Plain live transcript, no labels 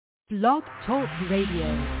Blog Talk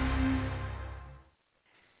Radio.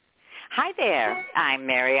 Hi there, I'm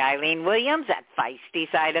Mary Eileen Williams at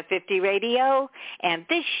Feisty Side of 50 Radio, and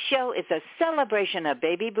this show is a celebration of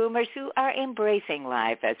baby boomers who are embracing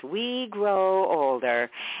life as we grow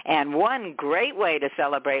older. And one great way to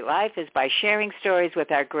celebrate life is by sharing stories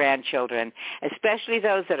with our grandchildren, especially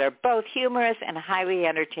those that are both humorous and highly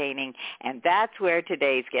entertaining, and that's where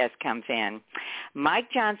today's guest comes in.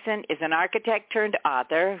 Mike Johnston is an architect turned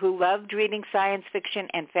author who loved reading science fiction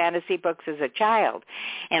and fantasy books as a child,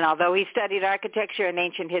 and although he studied architecture and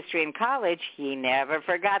ancient history in college, he never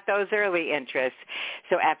forgot those early interests.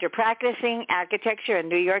 So after practicing architecture in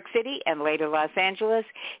New York City and later Los Angeles,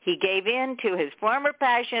 he gave in to his former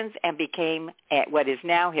passions and became what is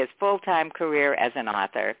now his full-time career as an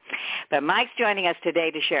author. But Mike's joining us today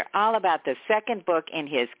to share all about the second book in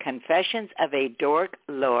his Confessions of a Dork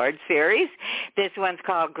Lord series. This one's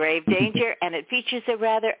called Grave Danger, and it features a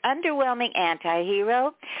rather underwhelming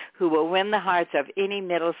antihero who will win the hearts of any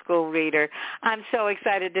middle school reader. I'm so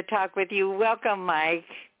excited to talk with you. Welcome, Mike.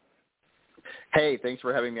 Hey, thanks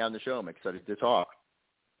for having me on the show. I'm excited to talk.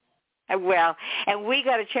 Well, and we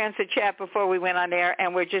got a chance to chat before we went on air,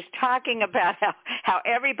 and we're just talking about how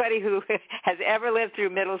everybody who has ever lived through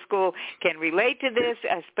middle school can relate to this,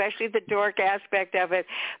 especially the dork aspect of it.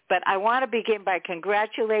 But I want to begin by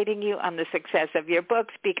congratulating you on the success of your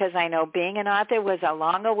books, because I know being an author was a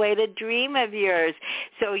long-awaited dream of yours.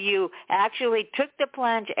 So you actually took the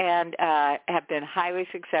plunge and have been highly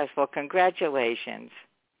successful. Congratulations.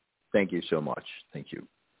 Thank you so much. Thank you.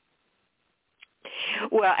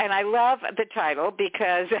 Well, and I love the title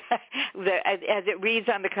because as it reads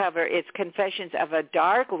on the cover, it's Confessions of a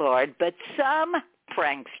Dork Lord, but some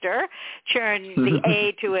prankster turned the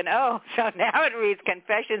A to an O, so now it reads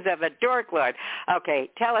Confessions of a Dork Lord. Okay,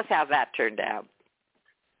 tell us how that turned out.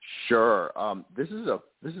 Sure. This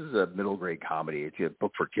is a middle grade comedy. It's a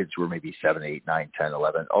book for kids who are maybe 7, 8, 9, 10,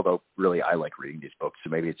 11, although really I like reading these books, so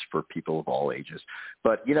maybe it's for people of all ages.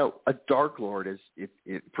 But, you know, a Dork Lord is,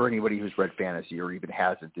 for anybody who's read fantasy or even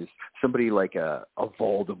hasn't, is somebody like a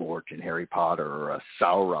Voldemort in Harry Potter or a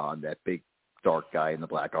Sauron, that big dark guy in the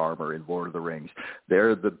black armor in Lord of the Rings.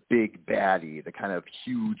 They're the big baddie, the kind of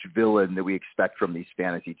huge villain that we expect from these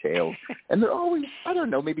fantasy tales. And they're always, I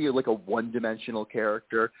don't know, maybe like a one-dimensional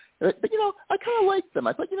character. But, you know, I kind of like them.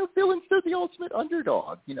 I thought, you know, villains, they're the ultimate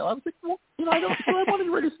underdog. You know, I was like, well, you know, I wanted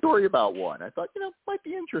to write a story about one. I thought, you know, it might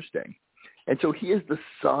be interesting. And so he is the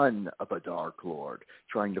son of a Dork Lord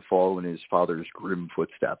trying to follow in his father's grim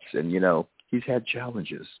footsteps. And, you know, he's had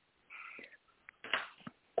challenges.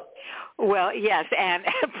 Well, yes, and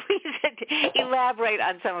please elaborate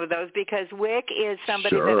on some of those, because Wick is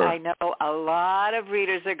somebody Sure. that I know a lot of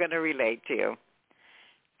readers are going to relate to.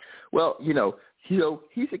 Well, you know,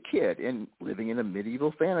 he's a kid and living in a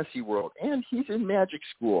medieval fantasy world, and he's in magic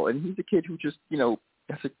school, and he's a kid who just, you know,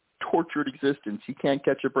 has a tortured existence. He can't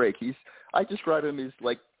catch a break. I describe him as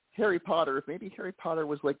like Harry Potter, if maybe Harry Potter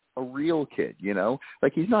was like a real kid, you know?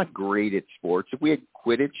 Like, he's not great at sports. If we had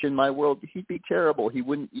Quidditch in my world, he'd be terrible. He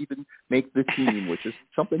wouldn't even make the team, which is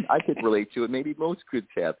something I could relate to, and maybe most kids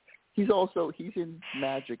have. He's in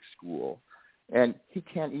magic school, and he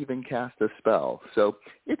can't even cast a spell. So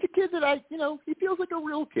it's a kid that he feels like a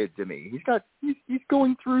real kid to me. He's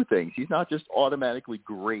going through things. He's not just automatically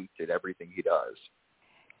great at everything he does.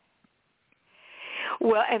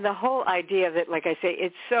 Well, and the whole idea of it, like I say,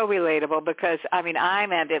 it's so relatable, because, I mean, I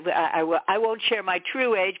won't share my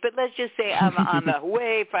true age, but let's just say I'm on the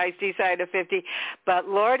way feisty side of 50. But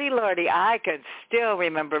lordy, I could still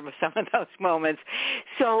remember some of those moments.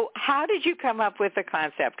 So how did you come up with the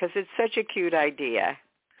concept? Because it's such a cute idea.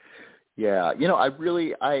 Yeah, you know,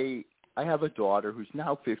 I have a daughter who's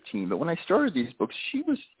now 15, but when I started these books, she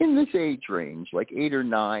was in this age range, like 8 or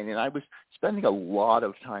 9, and I was spending a lot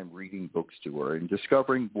of time reading books to her and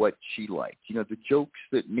discovering what she liked. You know, the jokes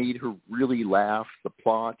that made her really laugh, the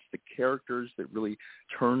plots, the characters that really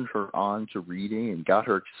turned her on to reading and got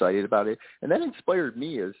her excited about it. And that inspired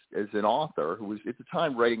me as an author who was at the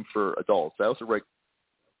time writing for adults. I also write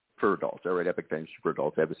for adults. I write epic fantasy for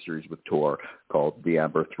adults. I have a series with Tor called The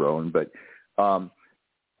Amber Throne, but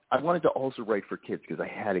I wanted to also write for kids because I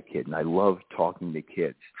had a kid and I loved talking to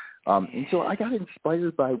kids. And so I got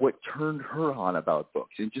inspired by what turned her on about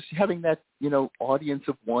books, and just having that, you know, audience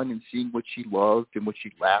of one and seeing what she loved and what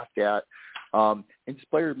she laughed at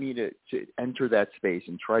inspired me to enter that space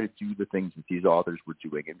and try to do the things that these authors were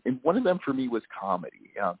doing. And one of them for me was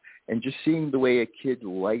comedy, and just seeing the way a kid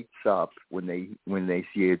lights up when they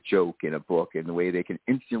see a joke in a book, and the way they can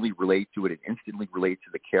instantly relate to it and instantly relate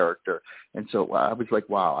to the character. And so I was like,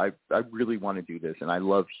 wow, I really want to do this, and I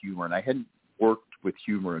love humor, and I hadn't worked with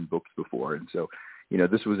humor in books before. And so,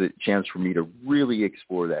 this was a chance for me to really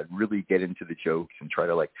explore that, really get into the jokes and try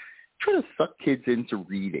to suck kids into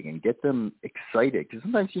reading and get them excited. Because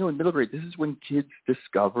sometimes, in middle grade, this is when kids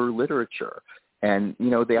discover literature. And,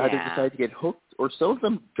 they either decide to get hooked or some of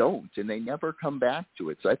them don't, and they never come back to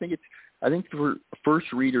it. So I think for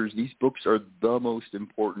first readers, these books are the most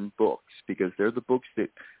important books because they're the books that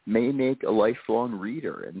may make a lifelong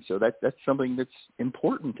reader. And so that's something that's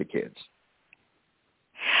important to kids.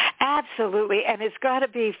 Absolutely, and it's got to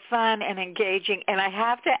be fun and engaging. And I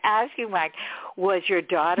have to ask you, Mike, was your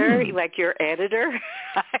daughter like your editor?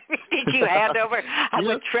 Did you hand over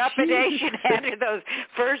with trepidation handed those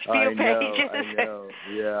first few pages? I know.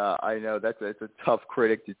 Yeah, I know. That's a tough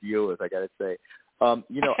critic to deal with, I got to say.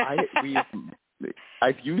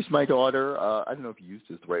 I've used my daughter. I don't know if used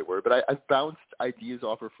is the right word, but I've bounced ideas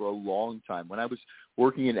off her for a long time. When I was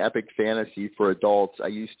working in epic fantasy for adults, I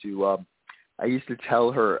used to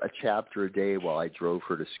tell her a chapter a day while I drove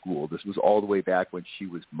her to school. This was all the way back when she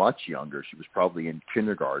was much younger. She was probably in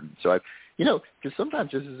kindergarten. So because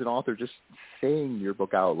sometimes just as an author, just saying your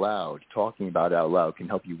book out loud, talking about it out loud can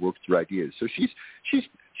help you work through ideas. So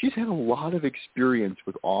she's had a lot of experience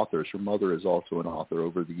with authors. Her mother is also an author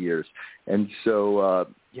over the years. And so,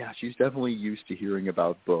 she's definitely used to hearing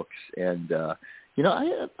about books. And,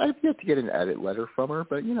 I've yet to get an edit letter from her,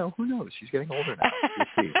 but, who knows? She's getting older now.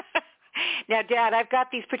 We'll see. Now, Dad, I've got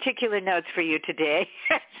these particular notes for you today.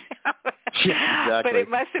 Yeah, exactly. But it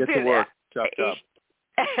must have been work. Chop, chop.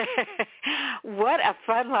 What a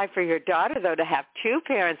fun life for your daughter, though, to have two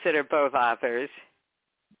parents that are both authors.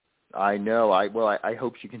 I know. I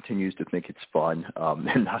hope she continues to think it's fun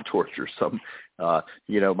and not torturesome.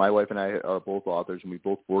 My wife and I are both authors, and we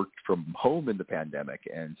both worked from home in the pandemic,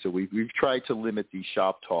 and so we've tried to limit the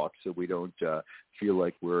shop talk so we don't feel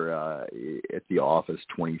like we're at the office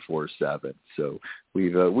 24/7. So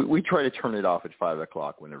we try to turn it off at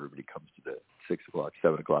 5:00 when everybody comes to the 6:00,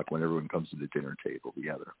 7:00 when everyone comes to the dinner table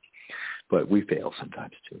together. But we fail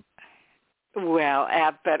sometimes too. Well,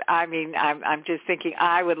 but I mean, I'm just thinking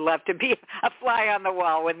I would love to be a fly on the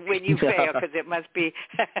wall when you fail, because it must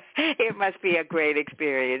be a great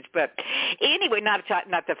experience. But anyway, not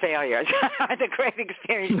the failures, the great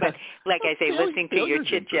experience. But like I say, listening to your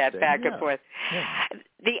chit chat back and forth. Yeah.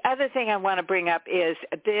 The other thing I want to bring up is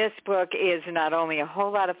this book is not only a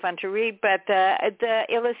whole lot of fun to read, but the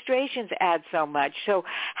illustrations add so much. So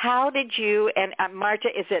how did you, and Marta,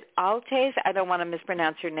 is it Altes? I don't want to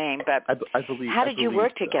mispronounce your name, but I believe, how did you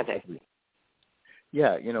work together?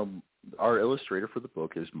 Yeah, our illustrator for the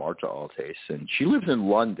book is Marta Altes, and she lives in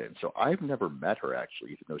London, so I've never met her,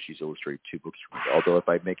 actually, even though she's illustrated 2 books for me. Although if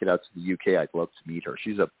I make it out to the UK, I'd love to meet her.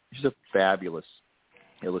 She's a fabulous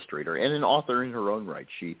illustrator and an author in her own right.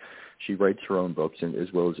 She writes her own books and as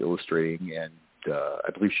well as illustrating, and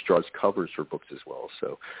I believe she draws covers for books as well.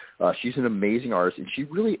 So she's an amazing artist, and she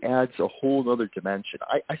really adds a whole other dimension.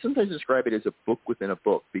 I sometimes describe it as a book within a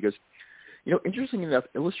book because, interestingly enough,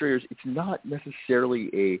 illustrators, it's not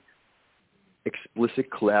necessarily a explicit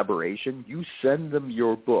collaboration. You send them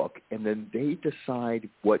your book, and then they decide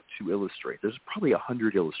what to illustrate. There's probably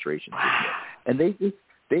 100 illustrations in here, and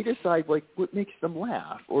they decide what makes them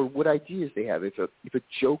laugh or what ideas they have. If a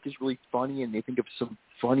joke is really funny and they think of some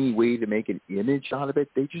funny way to make an image out of it,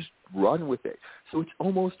 they just run with it. So it's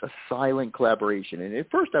almost a silent collaboration. And at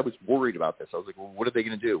first I was worried about this. I was like, well, what are they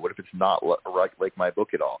going to do? What if it's not like my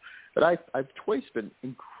book at all? But I've twice been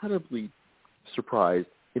incredibly surprised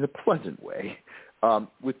in a pleasant way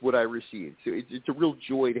with what I received. So it's a real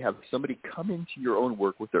joy to have somebody come into your own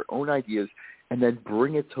work with their own ideas and then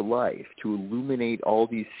bring it to life, to illuminate all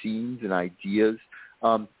these scenes and ideas.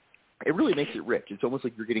 It really makes it rich. It's almost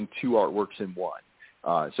like you're getting 2 artworks in one.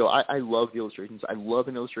 So I love the illustrations. I love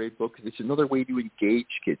an illustrated book because it's another way to engage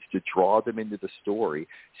kids, to draw them into the story,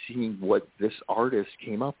 seeing what this artist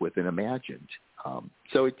came up with and imagined.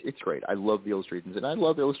 So it's great. I love the illustrations, and I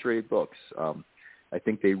love illustrated books. I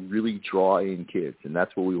think they really draw in kids, and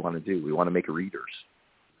that's what we want to do. We want to make readers.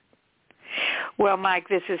 Well, Mike,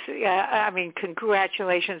 this is,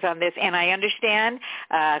 congratulations on this. And I understand,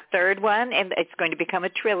 third one, and it's going to become a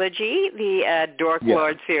trilogy, the Dork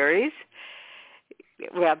Lord series.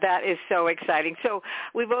 Well, that is so exciting. So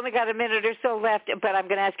we've only got a minute or so left, but I'm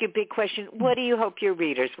going to ask you a big question. What do you hope your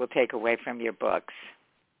readers will take away from your books?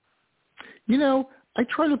 I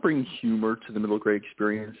try to bring humor to the middle grade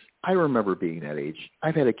experience. I remember being that age.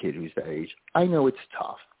 I've had a kid who's that age. I know it's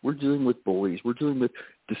tough. We're dealing with bullies. We're dealing with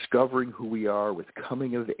discovering who we are, with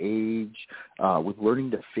coming of age, with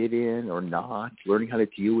learning to fit in or not, learning how to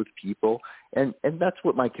deal with people. And that's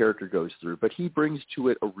what my character goes through. But he brings to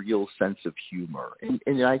it a real sense of humor.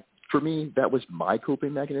 And I for me, that was my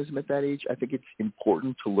coping mechanism at that age. I think it's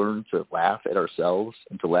important to learn to laugh at ourselves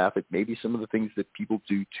and to laugh at maybe some of the things that people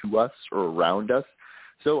do to us or around us.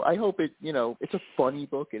 So I hope it's a funny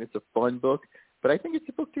book and it's a fun book, but I think it's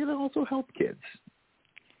a book that'll also help kids.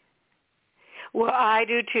 Well, I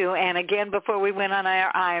do too. And again, before we went on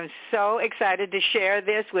air, I am so excited to share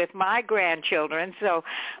this with my grandchildren. So,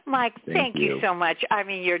 Mike, thank you so much. I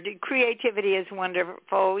mean, your creativity is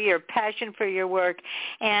wonderful, your passion for your work,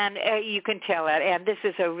 and you can tell that. And this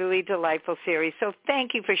is a really delightful series. So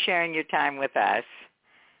thank you for sharing your time with us.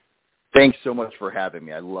 Thanks so much for having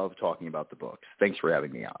me. I love talking about the books. Thanks for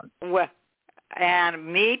having me on. Well, and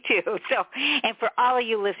me too. So, and for all of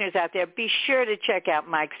you listeners out there, be sure to check out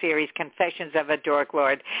Mike's series, Confessions of a Dork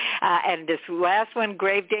Lord. And this last one,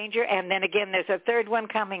 Grave Danger. And then again, there's a third one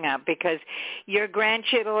coming up because your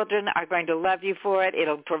grandchildren are going to love you for it.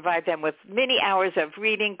 It'll provide them with many hours of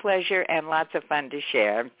reading pleasure and lots of fun to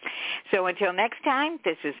share. So until next time,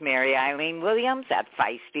 this is Mary Eileen Williams at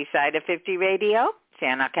Feisty Side of 50 Radio.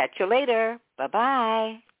 And I'll catch you later.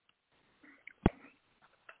 Bye-bye.